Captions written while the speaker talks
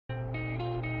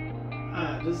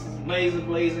This is Amazing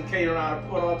Balzing Catering out of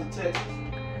Port Arthur, Texas.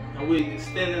 And we're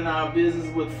extending our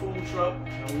business with food truck.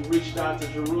 And we reached out to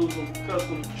Jerusalem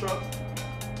Customs Trucks.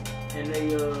 And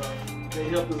they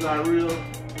helped us out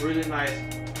really nice.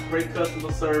 Great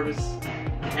customer service.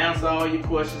 Answer all your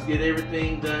questions, get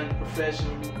everything done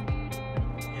professionally.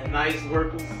 And nice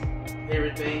workers,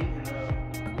 everything.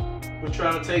 And we're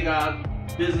trying to take our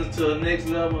business to the next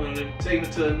level, and taking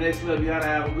it to the next level, you gotta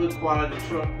have a good quality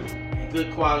truck and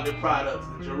good quality products.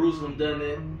 And Jerusalem done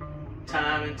that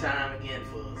time and time again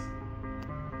for us.